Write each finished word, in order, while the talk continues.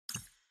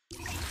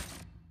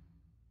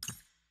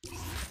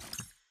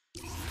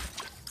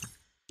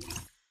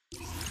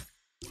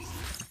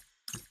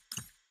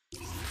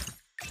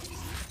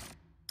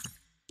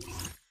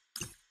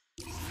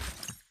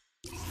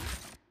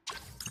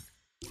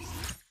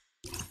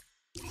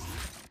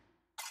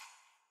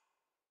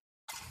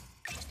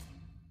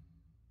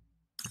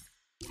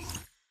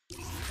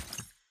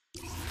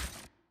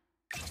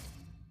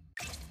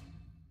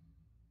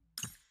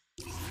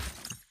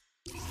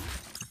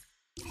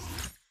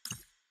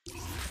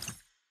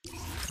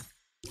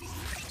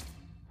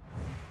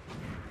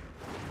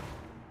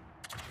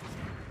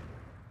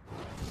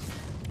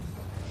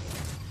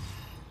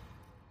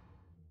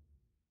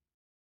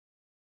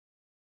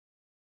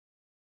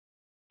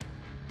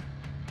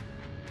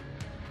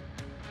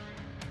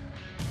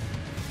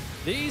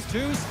These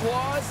two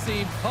squads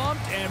seem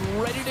pumped and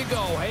ready to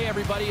go. Hey,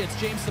 everybody, it's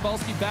James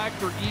Cebulski back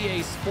for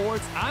EA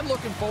Sports. I'm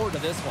looking forward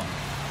to this one.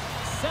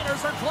 Centers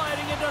are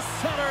gliding into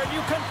center, and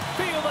you can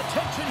feel the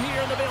tension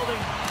here in the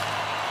building.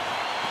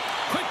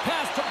 Quick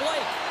pass to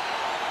Blake.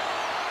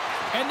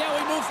 And now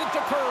he moves it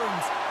to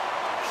Kearns.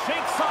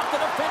 Shakes off the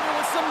defender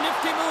with some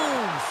nifty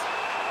moves.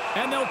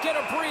 And they'll get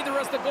a breather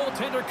as the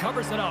goaltender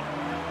covers it up.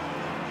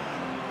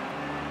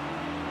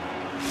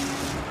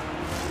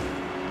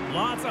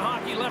 Lots of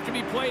hockey left to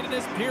be played in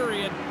this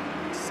period.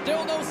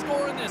 Still no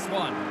score in this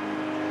one.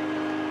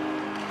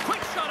 Quick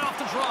shot off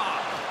the draw.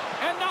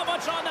 And not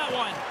much on that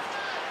one.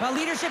 Well,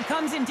 leadership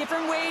comes in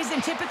different ways,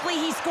 and typically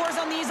he scores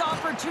on these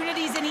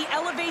opportunities, and he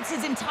elevates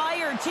his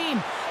entire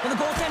team. But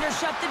the goaltender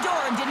shut the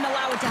door and didn't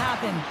allow it to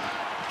happen.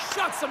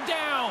 Shuts him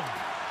down.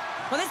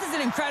 Well, this is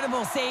an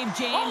incredible save,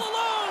 James. All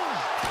alone.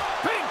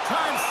 Big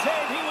time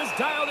save. He was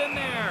dialed in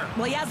there.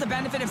 Well, he has the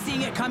benefit of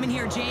seeing it coming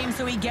here, James,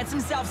 so he gets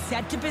himself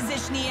set to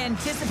position he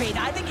anticipates.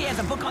 I think he has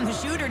a book on the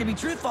shooter, to be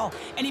truthful,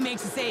 and he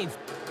makes a save.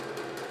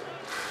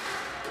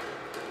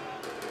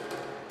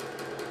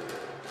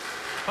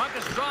 Puck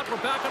is dropped. We're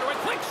back underway.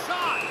 Quick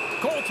shot.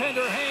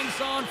 Goaltender hangs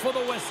on for the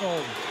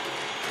whistle.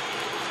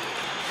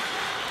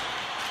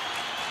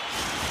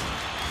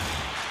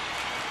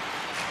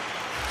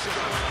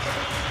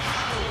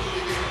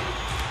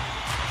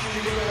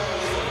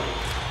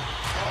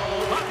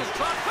 Puck is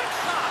dropped. Quick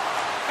shot.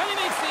 And he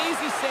makes the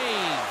easy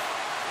save.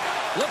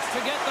 Looks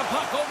to get the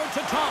puck over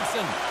to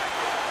Thompson.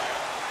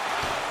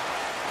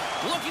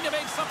 Looking to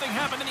make something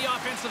happen in the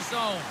offensive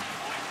zone.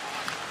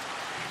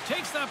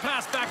 Takes that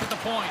pass back at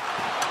the point.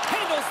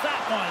 Handles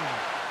that one.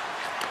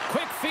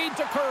 Quick feed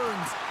to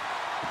Kearns.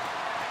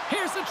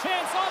 Here's a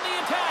chance on the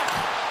attack.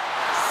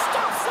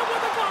 Stops him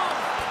with a glove.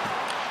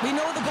 We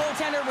know the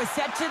goaltender was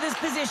set to this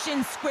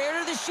position, square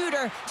to the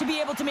shooter, to be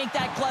able to make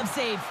that glove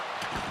save.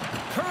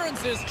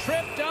 Kearns is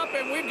tripped up,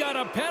 and we've got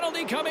a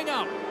penalty coming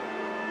up.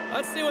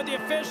 Let's see what the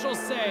officials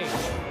say.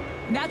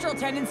 Natural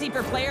tendency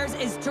for players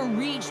is to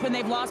reach when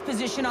they've lost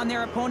position on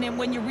their opponent.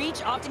 When you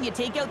reach, often you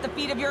take out the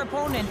feet of your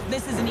opponent.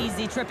 This is an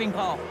easy tripping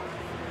call.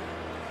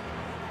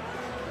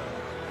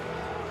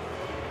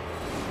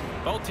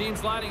 Both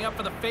teams lining up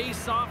for the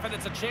face-off, and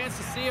it's a chance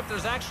to see if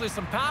there's actually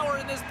some power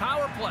in this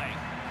power play.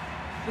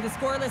 With a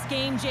scoreless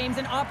game, James,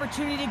 an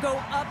opportunity to go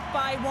up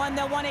by one.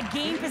 They'll want to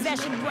gain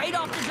possession right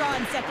off the draw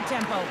and set the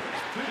tempo.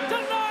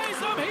 Denies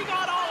him. He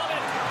got all of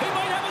it. He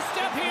might have a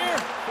step here.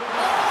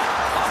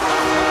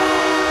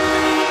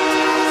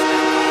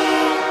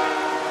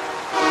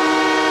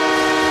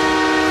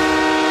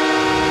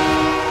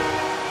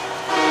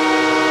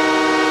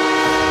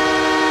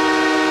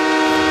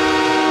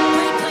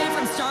 Great play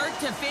from start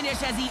to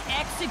finish as he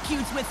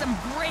executes with some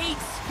great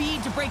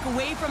speed to break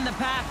away from the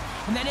pack.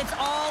 And then it's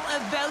all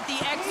about the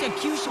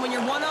execution. When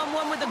you're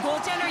one-on-one with the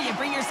goaltender, you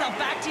bring yourself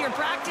back to your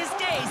practice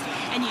days,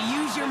 and you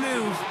use your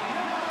move.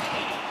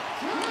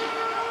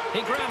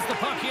 He grabs the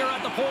puck here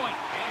at the point.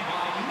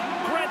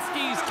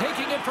 Gretzky's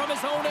taking it from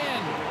his own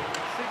end.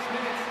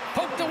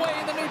 Poked away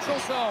in the neutral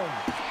zone.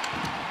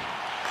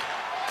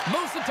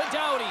 Moves it to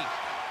Doughty.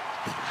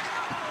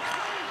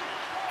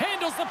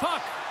 Handles the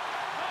puck.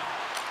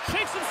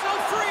 Shakes himself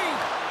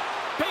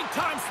free. Big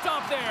time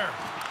stop there.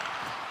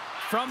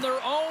 From their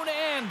own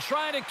end,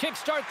 trying to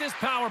kickstart this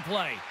power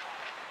play.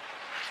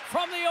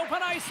 From the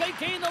open ice, they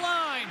gain the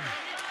line.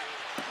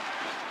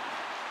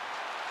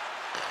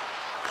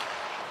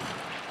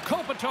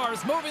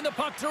 Kopitar's moving the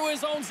puck through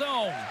his own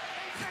zone.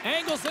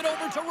 Angles it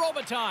over to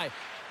Robitaille.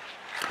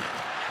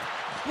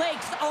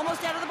 Blake's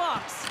almost out of the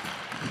box.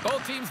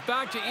 Both teams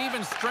back to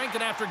even strength,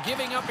 and after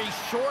giving up a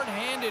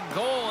short-handed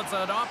goal, it's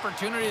an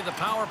opportunity the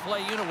power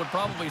play unit would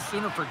probably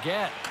sooner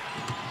forget.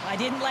 I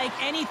didn't like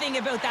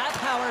anything about that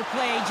power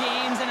play,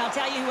 James, and I'll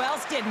tell you who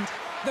else didn't.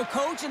 The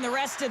coach and the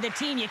rest of the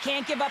team. You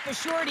can't give up a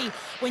shorty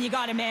when you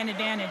got a man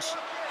advantage.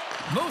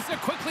 Moves it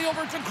quickly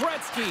over to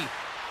Gretzky.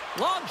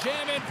 Long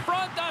jam in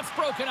front, that's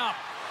broken up.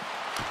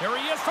 Here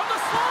he is from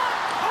the slot.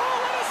 Oh,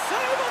 what a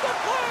save on the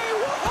play!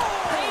 Whoa!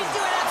 He's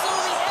doing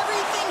absolutely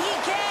everything he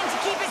can to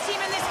keep his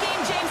team in this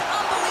game, James.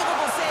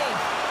 Unbelievable save.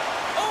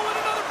 Oh, and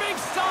another big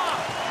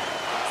stop.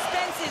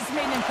 Spence has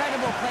made an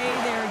incredible play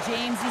there,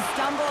 James. He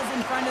stumbles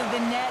in front of the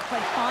net,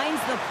 but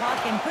finds the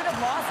puck and could have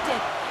lost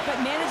it,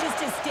 but manages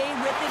to stay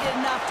with it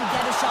enough to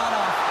get a shot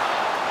off.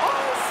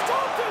 Oh,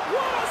 stopped it!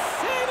 What a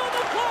save on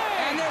the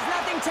play! And there's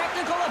nothing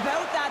technical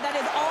about that. That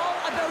is all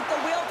about the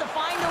will to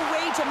find a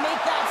way to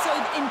make that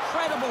save.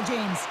 Incredible,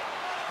 James.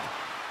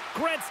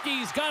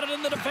 Gretzky's got it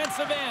in the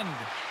defensive end.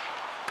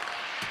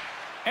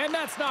 And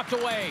that's knocked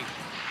away.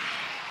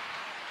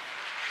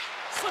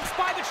 Slips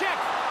by the check.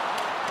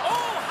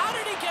 Oh, how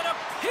did he get a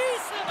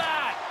piece of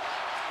that?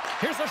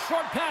 Here's a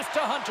short pass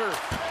to Hunter.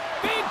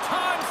 Big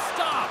time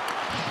stop.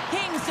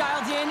 King's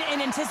dialed in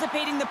and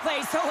anticipating the play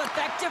so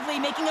effectively,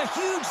 making a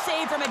huge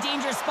save from a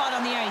dangerous spot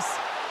on the ice.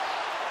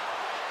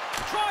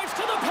 Drives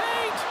to the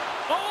paint.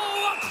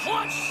 Oh, a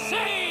clutch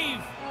save.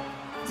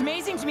 It's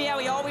amazing to me how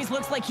he always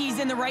looks like he's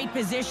in the right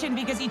position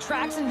because he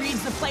tracks and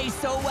reads the play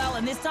so well.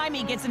 And this time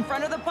he gets in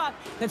front of the puck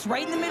that's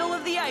right in the middle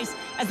of the ice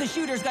as the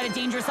shooter's got a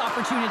dangerous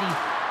opportunity.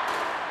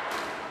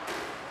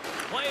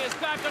 Play is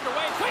back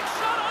underway. Quick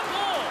shot on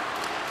goal.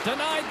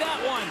 Denied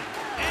that one.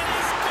 And he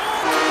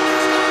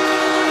scores!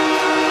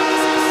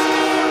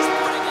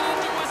 Putting it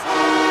into his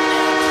own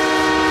net.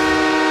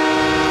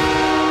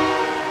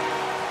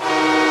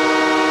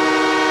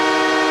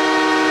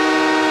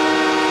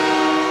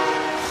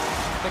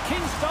 The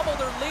Kings double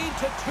their lead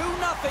to 2-0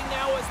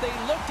 now as they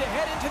look to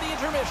head into the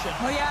intermission.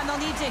 Oh yeah, and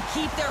they'll need to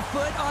keep their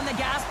foot on the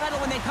gas pedal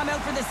when they come out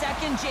for the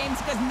second,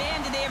 James, because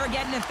man, did they ever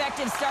get an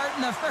effective start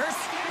in the first,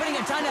 putting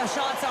a ton of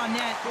shots on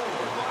net.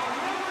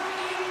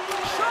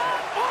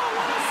 Shot! Oh,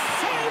 what a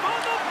save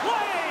on the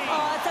play!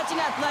 Oh, that's such an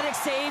athletic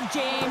save,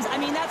 James. I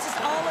mean, that's just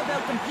all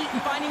about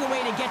competing, finding a way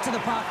to get to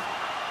the puck.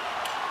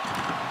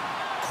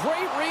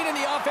 Great read in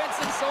the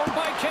offensive zone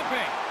by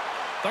Kempe.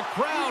 The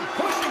crowd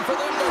pushing for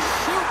them to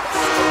shoot.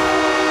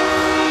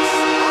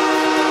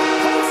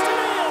 Posted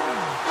in!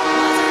 Well,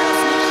 that's a real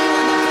sneaky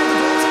one that threw the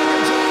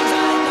goaltender, James.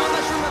 Not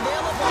much room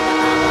available, but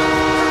that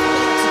one perfectly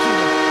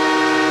executed.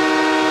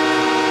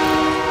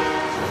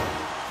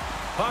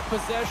 Puck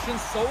possession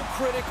so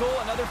critical.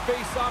 Another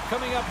face-off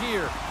coming up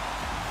here.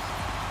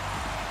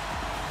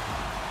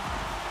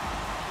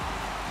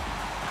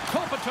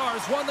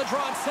 Kopitar's won the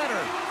draw at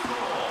center.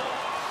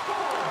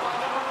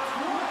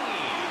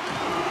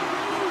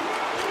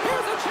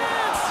 Here's a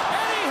chance,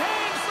 and he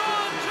hangs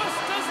on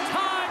just as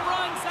time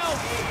runs out.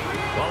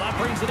 Well, that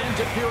brings it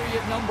into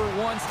period number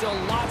 1. Still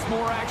lots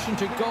more action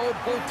to go.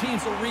 Both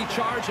teams will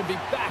recharge and be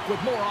back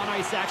with more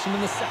on-ice action in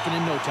the second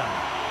in no time.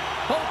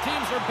 Both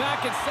teams are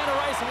back at center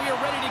ice, and we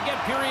are ready to get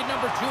period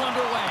number 2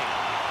 underway.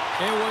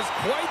 It was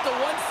quite the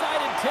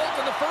one-sided tilt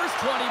in the first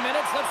 20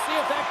 minutes. Let's see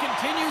if that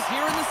continues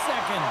here in the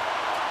second.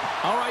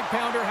 All right,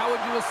 Pounder, how would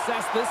you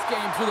assess this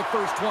game through the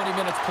first 20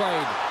 minutes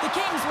played? The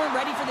Kings weren't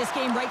ready for this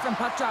game right from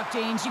puck drop,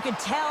 James. You could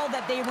tell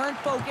that they weren't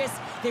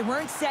focused, they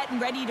weren't set and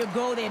ready to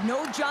go. They had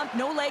no jump,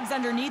 no legs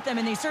underneath them,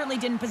 and they certainly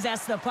didn't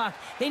possess the puck.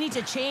 They need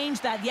to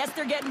change that. Yes,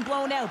 they're getting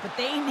blown out, but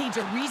they need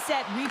to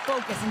reset,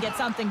 refocus, and get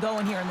something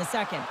going here in the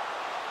second.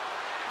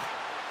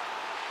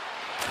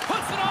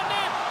 Puts it on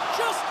net,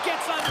 just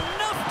gets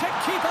enough to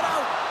keep it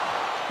out.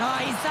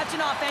 He's such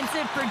an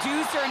offensive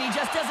producer, and he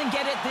just doesn't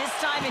get it this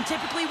time. And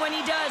typically when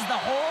he does, the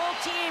whole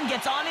team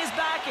gets on his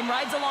back and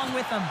rides along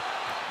with him.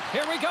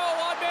 Here we go,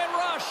 odd-man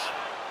rush.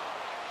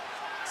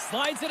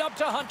 Slides it up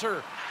to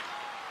Hunter.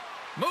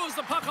 Moves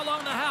the puck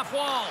along the half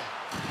wall.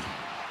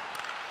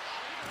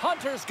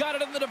 Hunter's got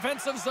it in the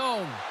defensive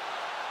zone.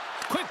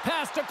 Quick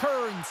pass to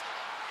Kearns.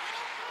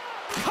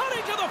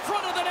 Cutting to the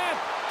front of the net.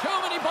 Too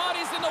many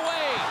bodies in the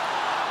way.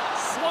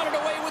 Swatted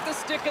away with the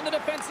stick in the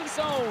defensive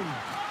zone.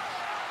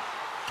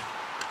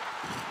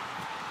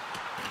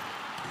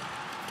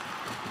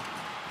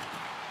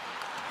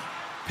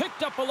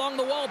 Picked up along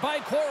the wall by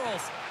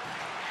Quarles.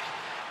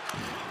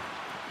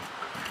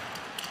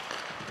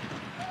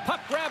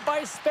 Puck grab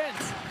by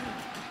Spence.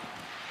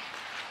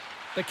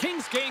 The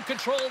Kings gain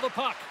control of the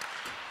puck.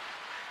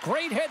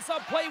 Great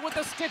heads-up play with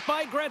the stick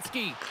by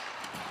Gretzky.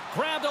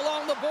 Grabbed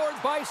along the boards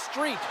by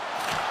Street.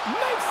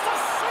 Makes the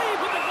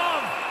save with the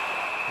glove.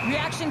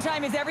 Reaction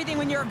time is everything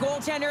when you're a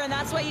goaltender, and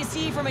that's why you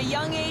see from a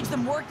young age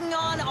them working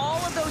on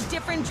all of those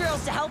different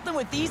drills to help them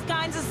with these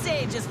kinds of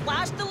saves. Just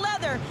flash the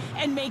leather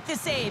and make the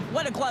save.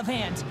 What a glove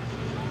hand.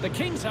 The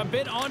Kings have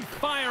been on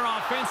fire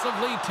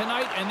offensively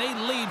tonight, and they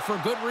lead for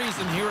good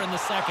reason here in the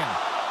second.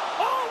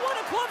 Oh, what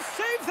a glove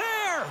save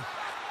there!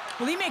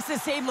 Well, he makes the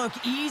save look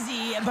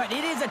easy, but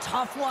it is a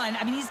tough one.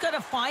 I mean, he's got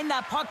to find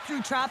that puck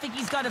through traffic.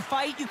 He's got to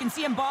fight. You can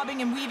see him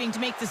bobbing and weaving to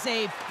make the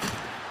save.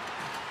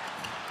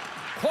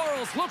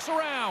 Quarles looks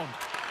around.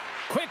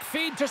 Quick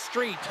feed to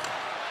Street.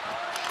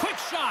 Quick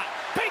shot.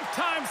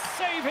 Big-time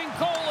saving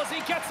goal as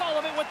he gets all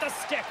of it with the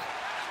stick.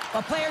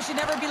 A player should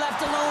never be left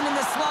alone in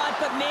the slot,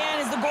 but man,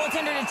 is the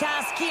goaltender to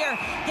task here.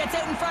 Gets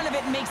out in front of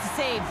it and makes the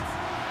save.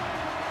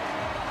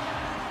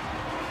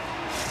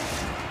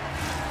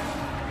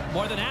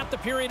 More than half the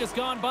period has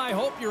gone by.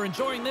 Hope you're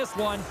enjoying this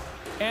one.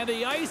 And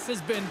the ice has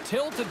been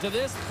tilted to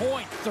this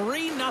point.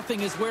 3-0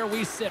 is where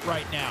we sit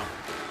right now.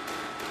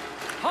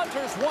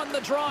 Hunter's won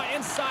the draw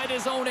inside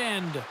his own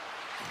end.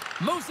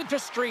 Moves it to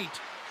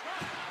Street.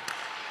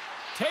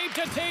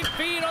 Tape-to-tape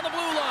feed on the blue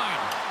line.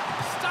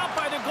 Stopped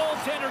by the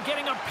goaltender,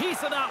 getting a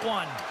piece of that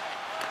one.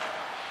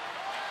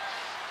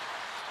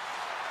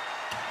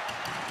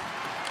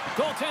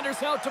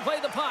 Goaltender's out to play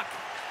the puck.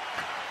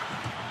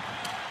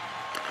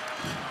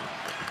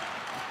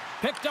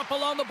 Picked up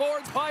along the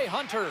boards by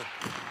Hunter.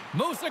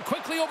 Moves it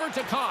quickly over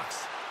to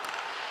Cox.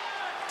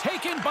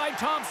 Taken by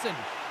Thompson.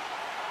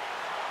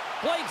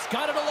 Blake's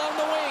got it along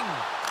the wing.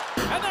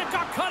 And then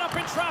got caught up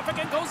in traffic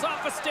and goes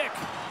off a stick.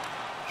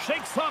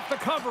 Shakes off the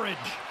coverage.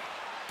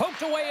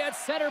 Poked away at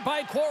center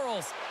by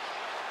Quarles.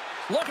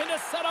 Looking to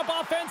set up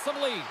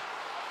offensively.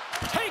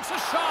 Takes a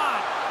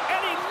shot.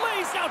 And he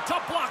lays out to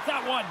block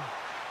that one.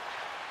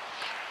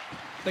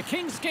 The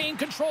Kings gain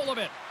control of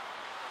it.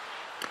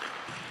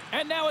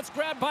 And now it's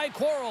grabbed by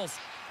Quarles.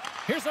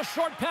 Here's a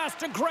short pass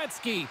to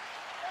Gretzky.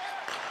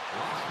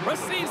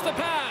 Receives the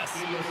pass.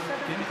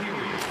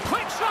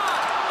 Quick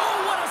shot. Oh,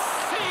 what a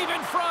save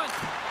in front.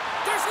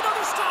 There's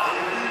another stop.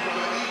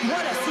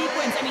 What a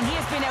sequence. I mean, he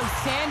has been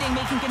outstanding,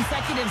 making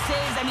consecutive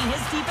saves. I mean,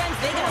 his defense,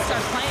 they got to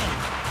start playing.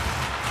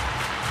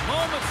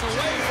 Moments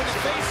away from the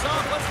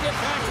face-off. Let's get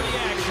back to the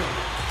action.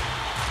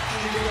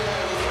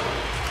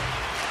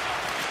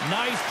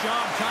 Nice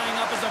job tying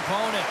up his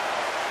opponent.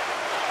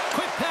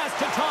 Quick pass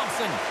to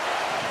Thompson.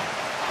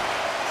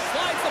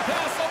 Slides the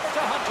pass over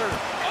to Hunter.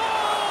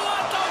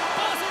 Oh, at the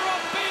buzzer, a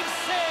big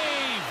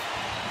save.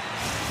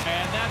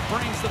 And that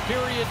brings the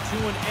period to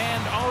an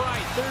end. All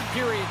right, third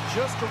period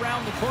just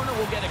around the corner.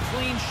 We'll get a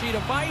clean sheet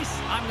of ice.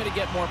 I'm going to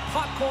get more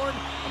popcorn,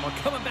 and we're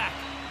coming back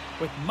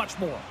with much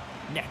more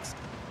next.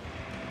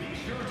 Be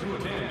sure to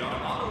attend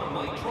our Auto and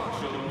Light Truck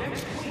Show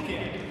next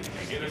weekend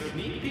and get a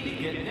sneak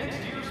peek at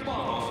next year's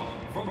models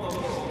from the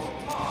world's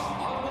top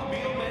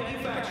automobile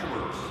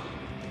manufacturers.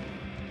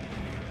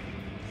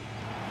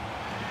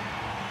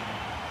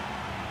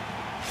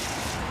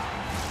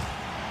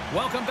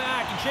 Welcome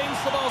back. James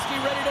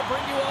Cebulski ready to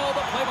bring you all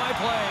the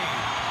play-by-play.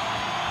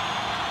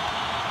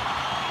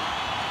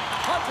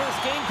 Hunters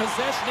gain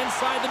possession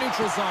inside the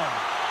neutral zone.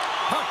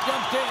 Puck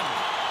dumped in.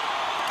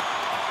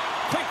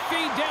 Quick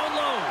feed down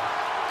low.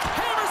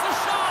 Hammers the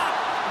shot.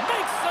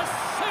 Makes the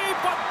save,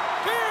 but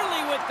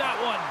barely with that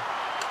one.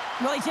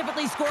 Well, he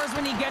typically scores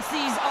when he gets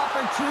these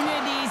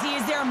opportunities. He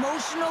is their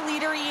emotional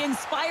leader. He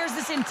inspires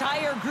this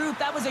entire group.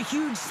 That was a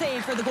huge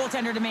save for the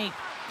goaltender to make.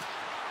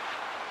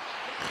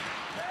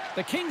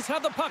 The Kings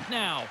have the puck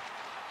now.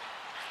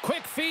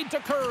 Quick feed to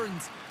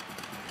Kearns.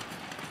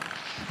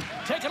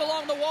 Taken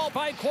along the wall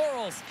by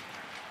Quarles.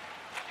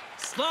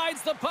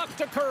 Slides the puck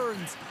to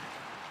Kearns.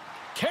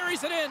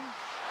 Carries it in.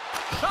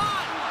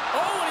 Shot!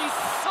 Oh, and he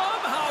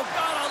somehow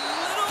got a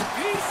little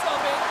piece of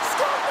it.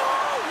 Scored!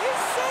 Oh, he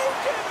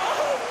saved it!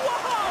 Oh,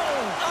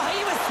 wow! Oh,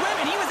 he was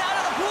swimming. He was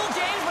out of the pool,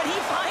 James, but he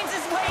finds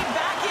his way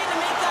back in to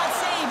make that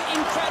save.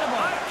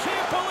 Incredible. I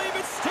can't believe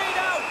it stayed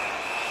out.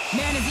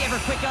 Man, is he ever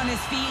quick on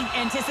his feet,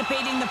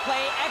 anticipating the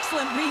play.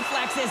 Excellent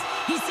reflexes.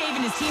 He's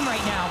saving his team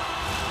right now.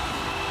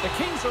 The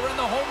Kings are in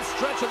the home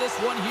stretch of this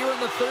one here in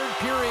the third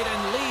period and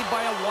lead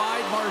by a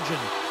wide margin.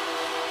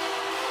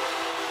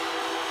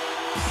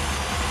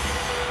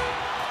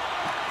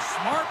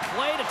 Smart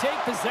play to take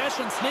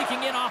possession,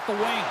 sneaking in off the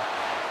wing.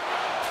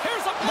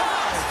 Here's a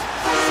blast!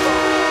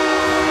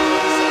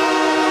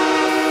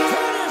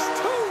 Finish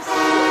too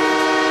soon!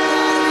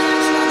 The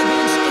reaction on the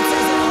bench, it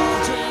says it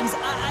all, James.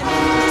 I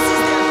mean, this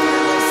is their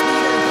fearless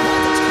leader.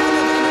 Provides a ton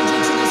of energy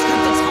to this group.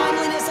 The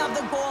timeliness of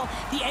the goal,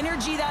 the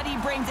energy that he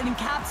brings, and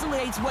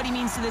encapsulates what he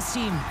means to this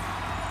team.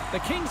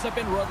 The Kings have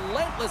been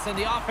relentless in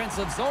the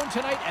offensive zone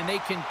tonight, and they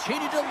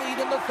continue to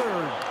lead in the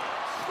third.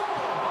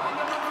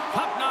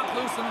 Puck knocked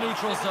loose in the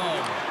neutral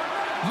zone.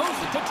 Moves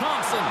it to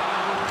Thompson.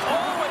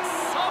 Oh, and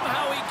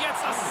somehow he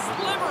gets a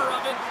sliver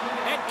of it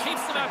and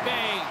keeps them at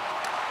bay.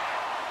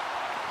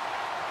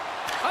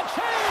 A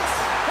chance!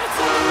 It's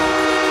a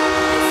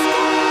he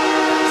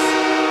scores!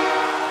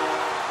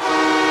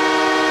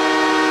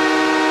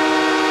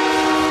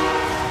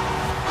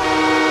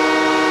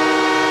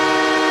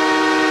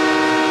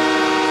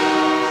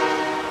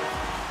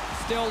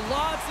 Still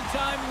lots of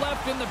time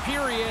left in the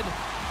period.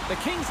 The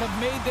Kings have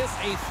made this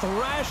a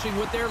thrashing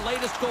with their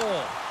latest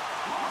goal.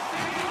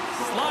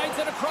 Slides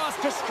it across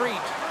to Street.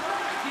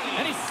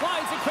 And he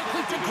slides it quickly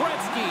to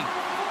Gretzky.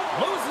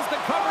 Loses the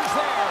coverage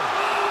there.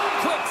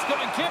 Quick's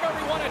going to give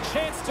everyone a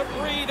chance to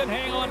breathe and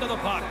hang on to the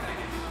puck.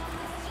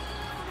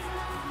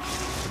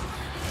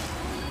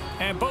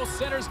 And both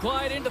centers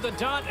glide into the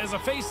dot as a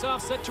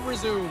face-off set to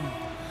resume.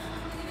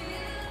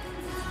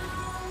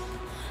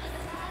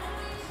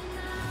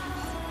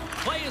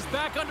 Play is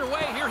back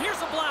underway here.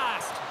 Here's a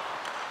blast.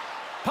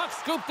 Puck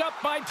scooped up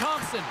by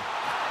Thompson.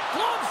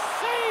 Glove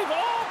save!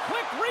 All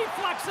quick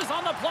reflexes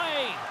on the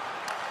play.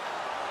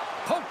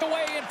 Poked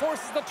away and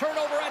forces the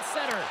turnover at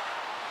center.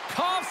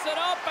 Coughs it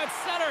up at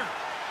center.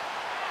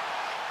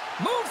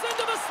 Moves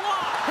into the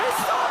slot. He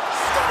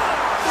scores!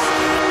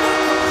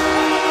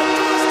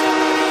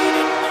 He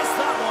didn't miss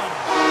that one.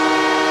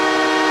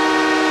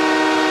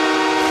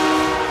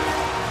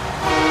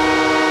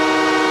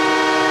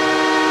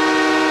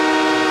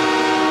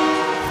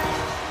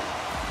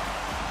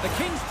 The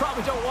Kings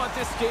probably don't want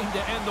this game to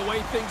end the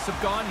way things have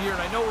gone here.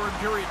 And I know we're in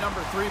period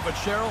number 3, but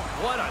Cheryl,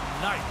 what a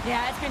night.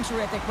 Yeah, it's been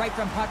terrific right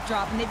from puck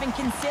drop, and they've been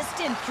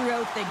consistent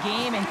throughout the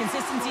game, and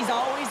consistency is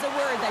always the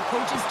word that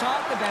coaches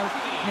talk about.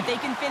 And if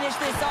they can finish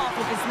this off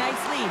with this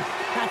nice lead,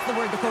 that's the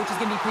word the coach is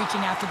going to be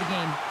preaching after the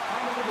game.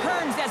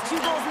 Kearns has 2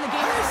 goals in the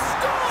game.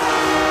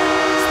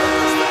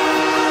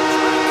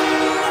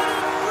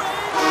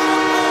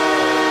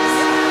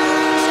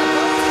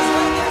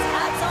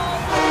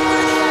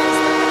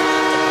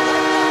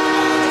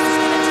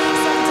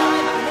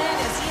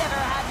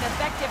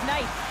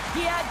 Night.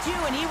 He had 2,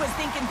 and he was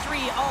thinking 3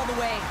 all the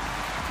way.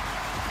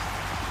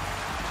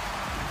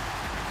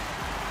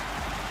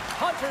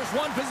 Hunters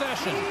won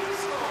possession.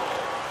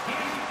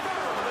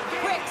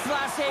 Quick's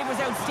last save was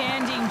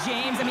outstanding,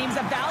 James. I mean, it was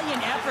a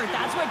valiant effort.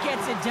 That's what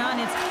gets it done.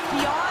 It's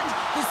beyond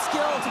the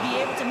skill to be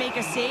able to make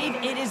a save.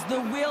 It is the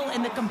will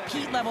and the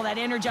compete level that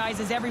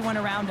energizes everyone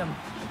around him.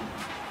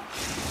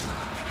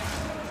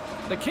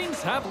 The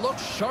Kings have looked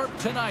sharp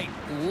tonight.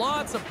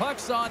 Lots of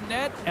pucks on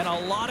net and a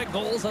lot of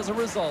goals as a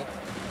result.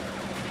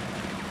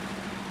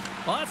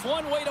 Well, that's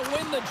one way to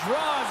win the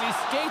draw as he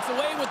skates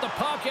away with the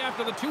puck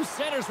after the two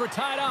centers were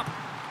tied up.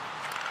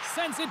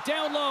 Sends it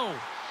down low.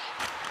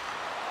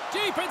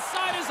 Deep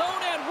inside his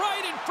own end,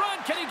 right in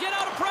front. Can he get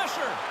out of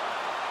pressure?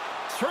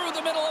 Through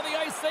the middle of the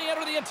ice, they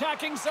enter the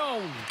attacking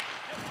zone.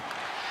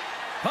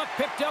 Puck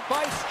picked up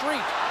by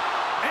Street.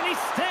 And he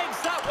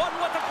snags that one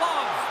with the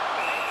glove.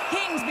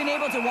 King's been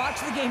able to watch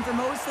the game for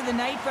most of the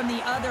night from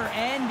the other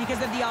end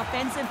because of the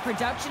offensive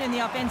production in the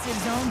offensive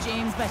zone,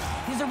 James, but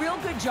he's a real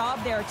good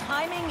job there.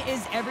 Timing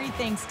is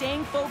everything.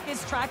 Staying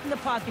focused, tracking the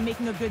puck, and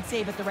making a good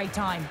save at the right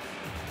time.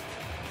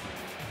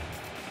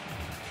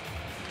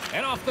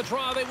 And off the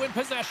draw, they win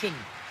possession.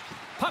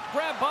 Puck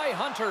grab by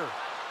Hunter.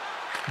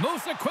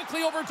 Moves it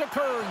quickly over to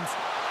Kearns.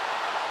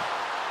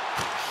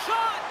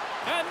 Shot!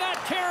 And that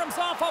caroms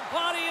off a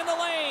body in the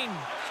lane.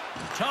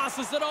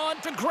 Tosses it on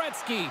to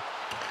Gretzky.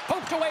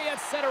 Poked away at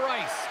center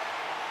ice.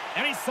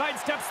 And he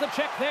sidesteps the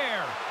check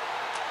there.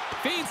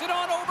 Feeds it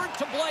on over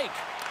to Blake.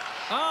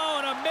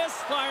 Oh, and a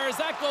misfire as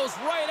that goes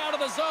right out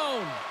of the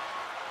zone.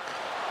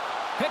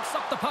 Picks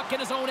up the puck in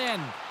his own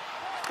end.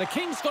 The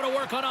Kings go to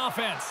work on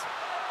offense.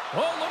 Oh,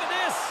 look at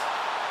this.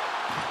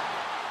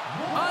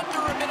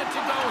 Under a minute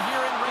to go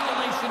here in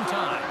regulation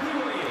time.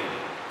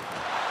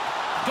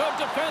 Good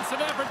defensive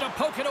effort to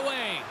poke it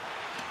away.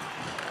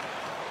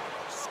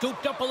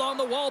 Scooped up along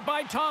the wall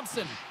by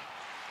Thompson.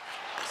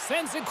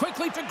 Sends it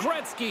quickly to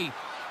Gretzky.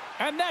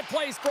 And that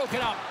play's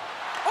broken up.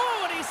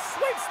 Oh, and he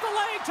sweeps the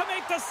leg to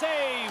make the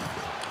save.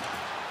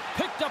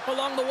 Picked up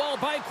along the wall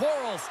by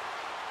Quarles.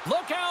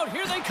 Look out,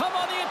 here they come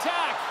on the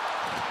attack.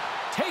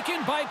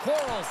 Taken by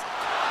Quarles.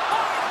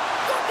 Oh,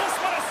 goodness,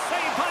 what a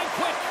save by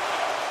Quick.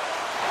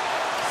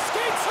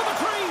 Skates to the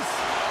crease.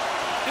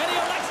 And he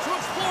elects to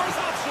explore his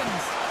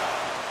options.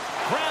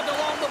 Grabbed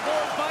along the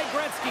boards by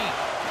Gretzky.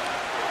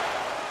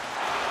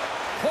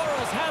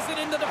 Quarles has it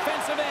in the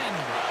defensive end.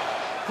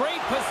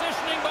 Great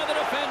positioning by the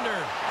defender.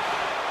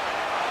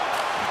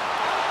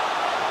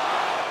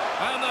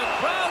 And the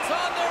crowd's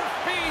on their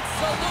feet,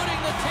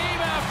 saluting the team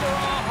after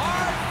a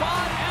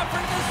hard-fought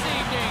effort this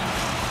evening.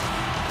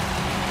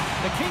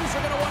 The Kings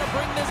are going to want to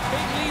bring this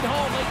big lead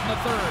home late in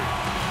the third.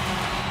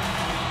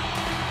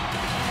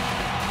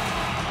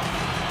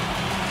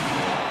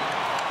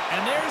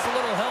 And there's a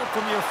little help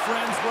from your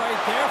friends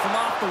right there from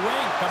off the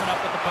wing, coming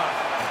up with the puck.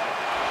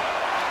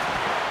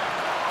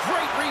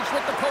 Great reach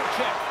with the poke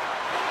check.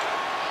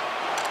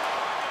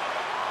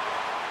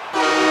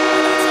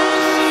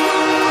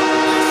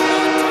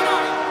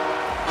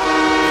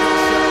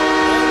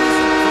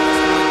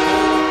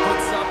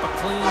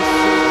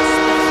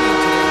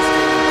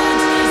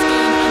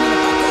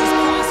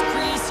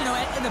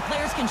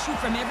 Shoot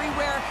from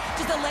everywhere.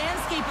 Just the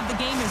landscape of the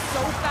game is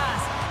so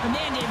fast. But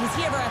man, was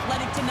he ever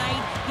athletic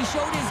tonight? He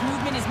showed his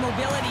movement, his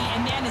mobility,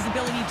 and man, his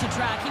ability to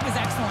track. He was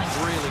excellent.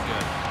 Really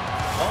good.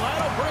 Well,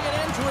 that'll bring it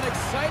into an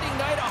exciting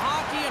night of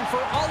hockey, and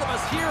for all of us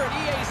here at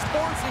EA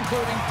Sports,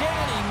 including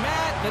Danny,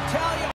 Matt, Natalia,